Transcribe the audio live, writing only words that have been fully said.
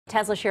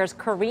Tesla shares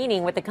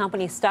careening with the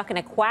company stuck in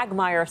a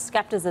quagmire of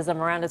skepticism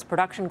around its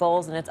production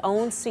goals and its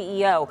own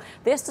CEO.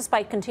 This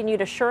despite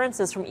continued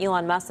assurances from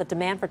Elon Musk that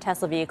demand for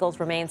Tesla vehicles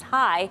remains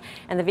high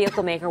and the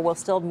vehicle maker will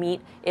still meet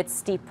its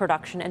steep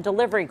production and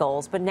delivery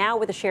goals. But now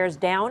with the shares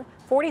down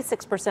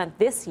 46%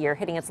 this year,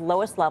 hitting its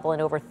lowest level in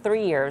over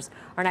 3 years,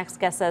 our next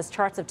guest says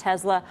charts of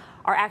Tesla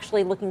are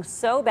actually looking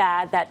so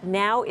bad that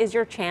now is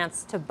your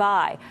chance to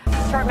buy.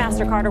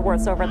 Chartmaster Carter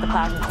Worth's over at the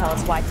Cloud to tell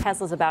us why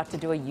Tesla's about to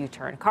do a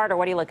U-turn. Carter,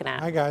 what are you looking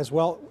at? Hi, guys.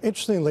 Well,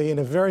 interestingly, in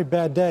a very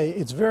bad day,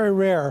 it's very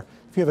rare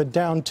if you have a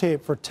down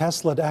tape for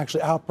Tesla to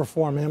actually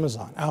outperform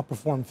Amazon,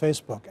 outperform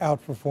Facebook,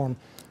 outperform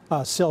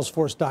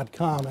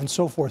Salesforce.com and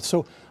so forth.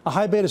 So a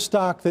high beta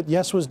stock that,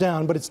 yes, was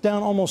down, but it's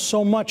down almost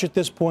so much at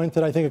this point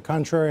that I think a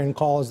contrarian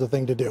call is the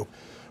thing to do.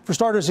 For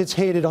starters, it's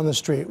hated on the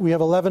street. We have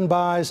 11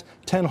 buys,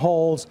 10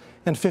 holds,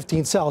 and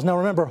 15 sells. Now,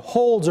 remember,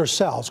 holds are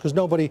sells because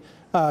nobody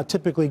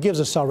typically gives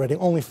a sell rating.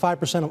 Only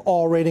 5% of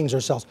all ratings are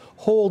sells.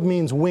 Hold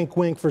means wink,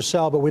 wink for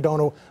sell, but we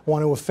don't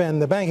want to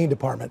offend the banking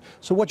department.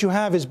 So what you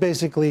have is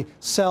basically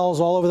sells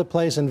all over the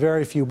place and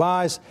very few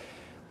buys.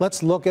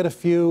 Let's look at a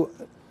few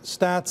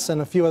stats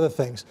and a few other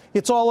things.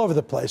 It's all over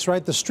the place,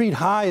 right? The street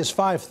high is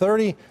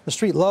 530, the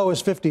street low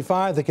is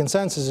 55, the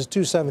consensus is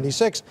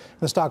 276, and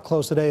the stock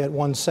closed today at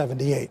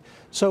 178.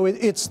 So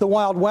it's the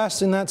Wild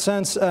West in that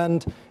sense,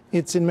 and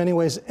it's in many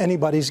ways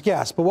anybody's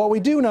guess. But what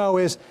we do know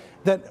is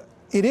that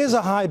it is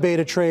a high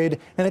beta trade,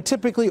 and it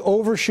typically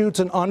overshoots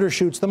and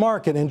undershoots the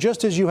market. And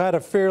just as you had a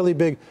fairly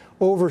big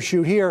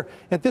overshoot here,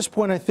 at this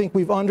point, I think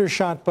we've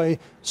undershot by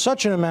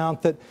such an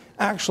amount that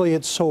actually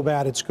it's so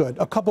bad it's good.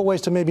 A couple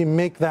ways to maybe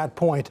make that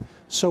point,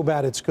 so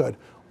bad it's good.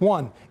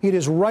 One, it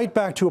is right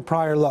back to a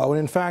prior low. And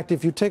in fact,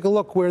 if you take a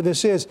look where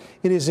this is,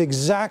 it is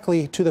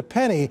exactly to the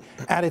penny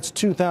at its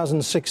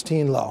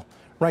 2016 low,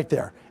 right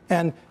there.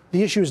 And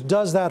the issue is,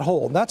 does that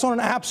hold? That's on an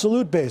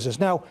absolute basis.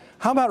 Now,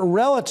 how about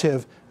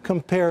relative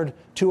compared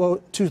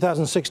to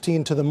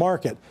 2016 to the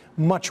market?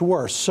 Much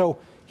worse. So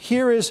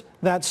here is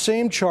that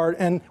same chart,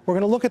 and we're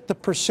going to look at the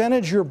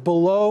percentage you're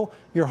below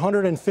your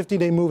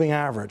 150-day moving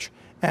average.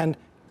 And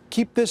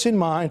keep this in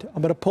mind.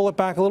 I'm going to pull it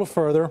back a little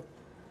further,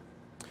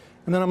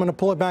 and then I'm going to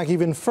pull it back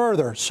even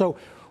further. So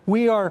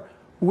we are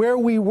where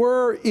we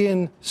were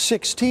in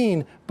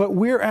 16, but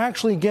we're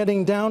actually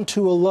getting down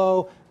to a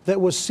low that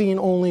was seen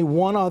only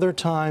one other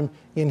time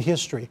in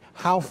history.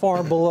 How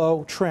far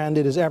below trend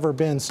it has ever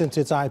been since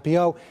its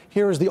IPO.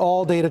 Here is the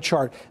all data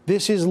chart.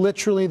 This is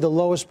literally the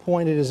lowest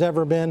point it has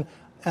ever been.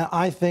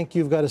 I think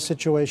you've got a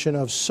situation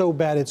of so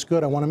bad it's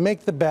good. I want to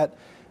make the bet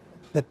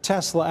that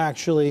Tesla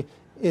actually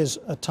is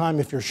a time,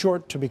 if you're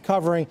short, to be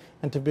covering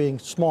and to being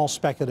small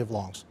speculative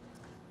longs.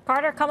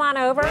 Carter, come on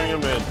over. Bring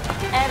him in.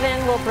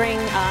 Evan will bring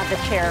the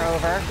chair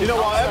over. You know,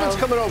 while Evan's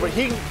coming over,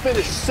 he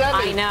finished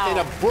 7th in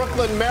a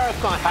Brooklyn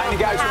marathon. How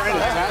many guys were in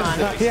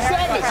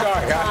it?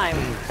 Sorry.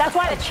 That's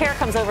why the chair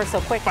comes over so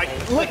quickly.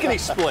 Like lickety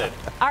split.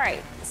 All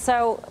right.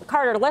 So,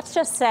 Carter, let's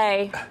just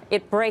say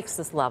it breaks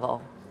this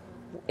level.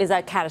 Is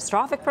that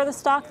catastrophic for the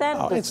stock then?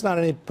 Oh, it's not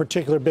any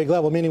particular big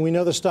level, meaning we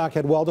know the stock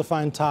had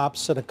well-defined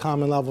tops at a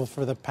common level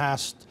for the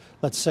past,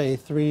 let's say,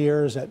 3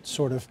 years at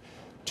sort of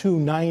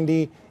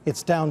 290.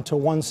 It's down to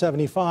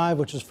 175,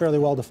 which is fairly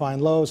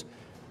well-defined lows.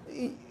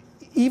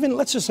 Even,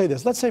 let's just say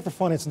this. Let's say for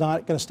fun it's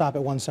not going to stop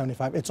at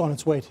 175. It's on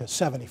its way to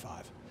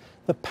 75.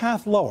 The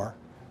path lower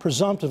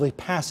presumptively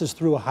passes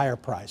through a higher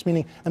price,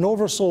 meaning an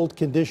oversold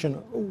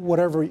condition,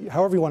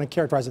 however you want to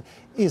characterize it,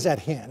 is at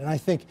hand. And I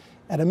think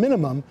at a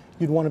minimum,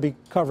 you'd want to be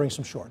covering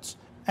some shorts.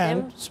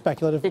 And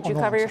speculative. Did you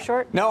cover your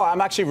short? No,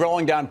 I'm actually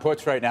rolling down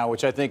puts right now,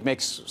 which I think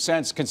makes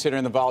sense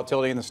considering the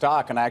volatility in the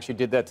stock. And I actually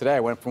did that today. I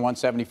went from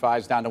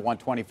 175s down to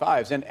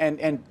 125s.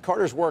 And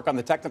Carter's work on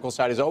the technical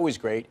side is always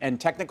great. And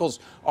technicals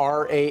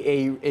are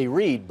a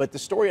read. But the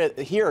story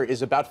here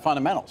is about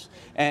fundamentals.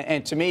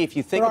 And to me, if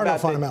you think about there are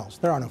no fundamentals.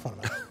 There are no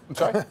fundamentals. I'm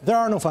sorry? There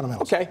are no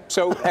fundamentals. Okay.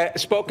 So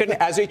spoken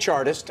as a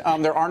chartist,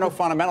 there are no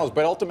fundamentals.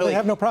 But ultimately, they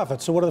have no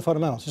profits. So what are the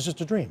fundamentals? It's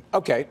just a dream.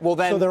 Okay. Well,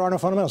 then. So there are no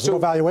fundamentals. There's no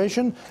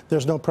valuation.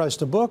 There's no price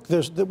to book.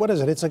 What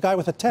is it? It's a guy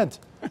with a tent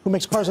who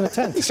makes cars in a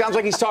tent. It sounds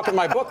like he's talking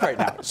my book right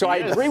now. So I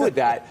agree with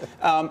that.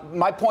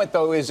 My point,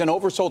 though, is an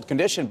oversold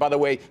condition. By the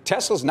way,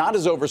 Tesla's not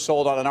as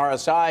oversold on an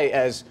RSI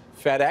as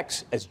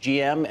FedEx, as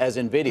GM, as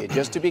NVIDIA.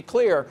 Just to be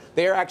clear,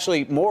 they are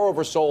actually more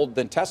oversold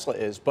than Tesla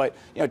is. But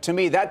to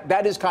me,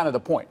 that is kind of the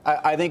point.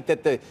 I think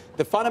that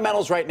the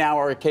fundamentals right now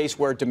are a case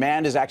where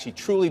demand is actually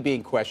truly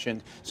being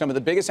questioned. Some of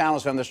the biggest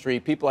analysts on the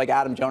street, people like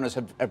Adam Jonas,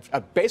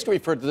 have basically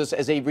referred to this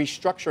as a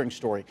restructuring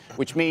story,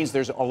 which means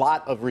there's a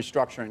lot of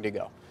restructuring to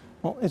go.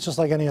 Well, it's just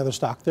like any other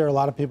stock. There are a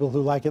lot of people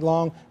who like it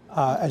long.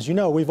 As you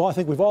know, I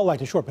think we've all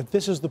liked it short, but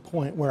this is the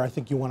point where I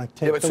think you want to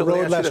take the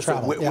road less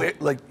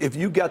traveled. Like, if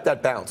you get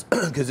that bounce,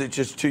 because it's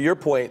just, to your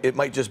point, it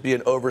might just be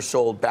an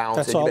oversold bounce.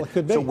 That's all it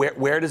could be. So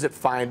where does it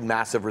find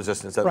massive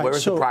resistance? Right. Where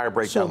is the prior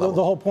breakdown level?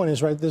 The whole point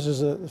is, right, this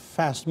is a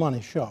fast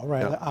money show,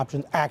 right? Yeah.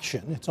 Option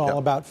action. It's all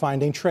about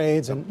finding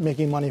trades and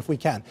making money if we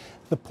can.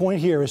 The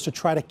point here is to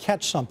try to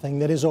catch something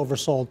that is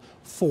oversold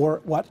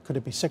for what? Could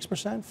it be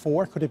 6%,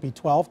 4? Could it be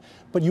 12?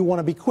 But you want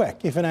to be quick.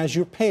 If and as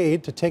you're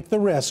paid to take the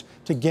risk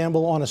to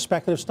gamble on a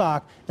speculative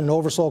stock in an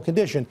oversold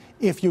condition,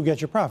 if you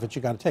get your profits,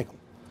 you got to take them.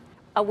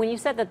 When you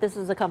said that this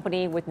is a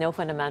company with no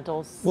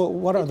fundamentals, well,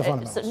 what are the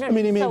fundamentals? No, I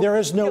mean,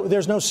 there's no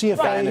CFA.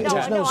 Right,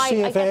 there's no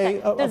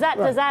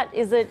CFA.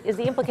 Is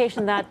the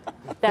implication that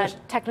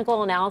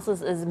technical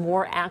analysis is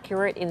more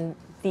accurate in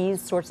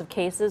these sorts of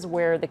cases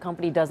where the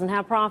company doesn't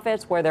have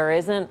profits, where there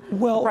isn't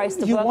a price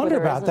to book? You wonder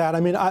about that.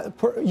 I mean,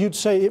 you'd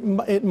say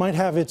it might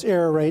have its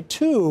error rate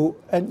too,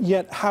 and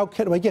yet how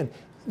can again?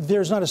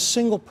 There's not a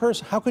single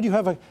person. How could you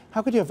have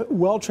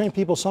well-trained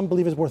people? Some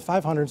believe it's worth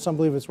 500, some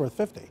believe it's worth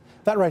 50.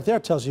 That right there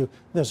tells you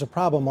there's a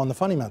problem on the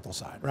fundamental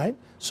side, right?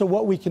 So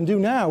what we can do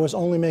now is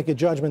only make a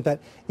judgment that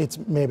it's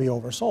maybe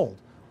oversold.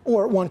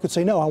 Or one could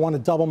say, no, I want to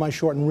double my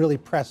short and really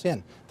press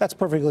in. That's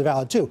perfectly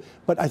valid too.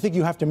 But I think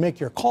you have to make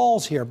your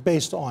calls here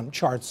based on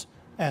charts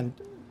and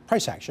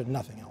price action,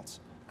 nothing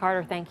else.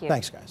 Carter, thank you.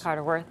 Thanks, guys.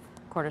 Carter Worth,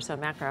 Cornerstone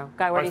Macro.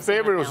 Guy, what do My you say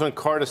favorite right was now? when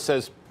Carter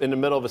says in the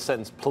middle of a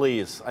sentence,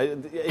 "Please."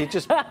 It's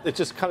just like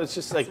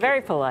it's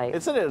very polite.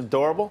 Isn't it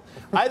adorable?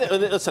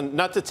 Listen,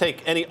 not to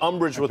take any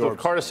umbrage with what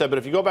Carter said, but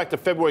if you go back to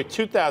February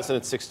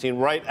 2016,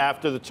 right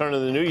after the turn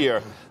of the new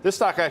year, this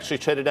stock actually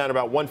traded down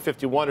about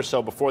 151 or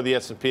so before the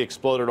S&P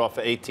exploded off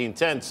of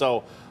 1810.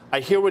 So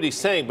I hear what he's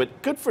saying,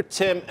 but good for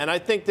Tim, and I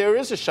think there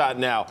is a shot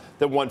now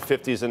that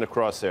 150 is in the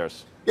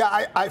crosshairs.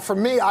 Yeah, for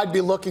me, I'd be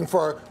looking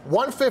for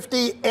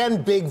 150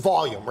 and big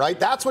volume, right?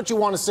 That's what you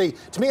want to see.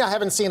 To me, I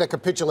haven't seen a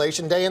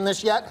capitulation day in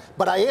this yet,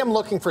 but I am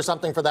looking for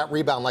something for that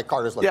rebound like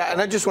Carter's looking for. Yeah,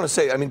 and I just want to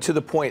say, I mean, to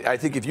the point, I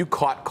think if you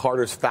caught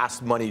Carter's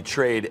fast money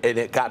trade and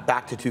it got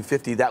back to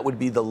 250, that would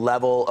be the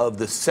level of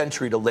the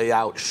century to lay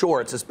out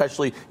shorts,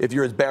 especially if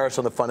you're as bearish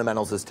on the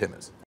fundamentals as Tim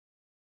is.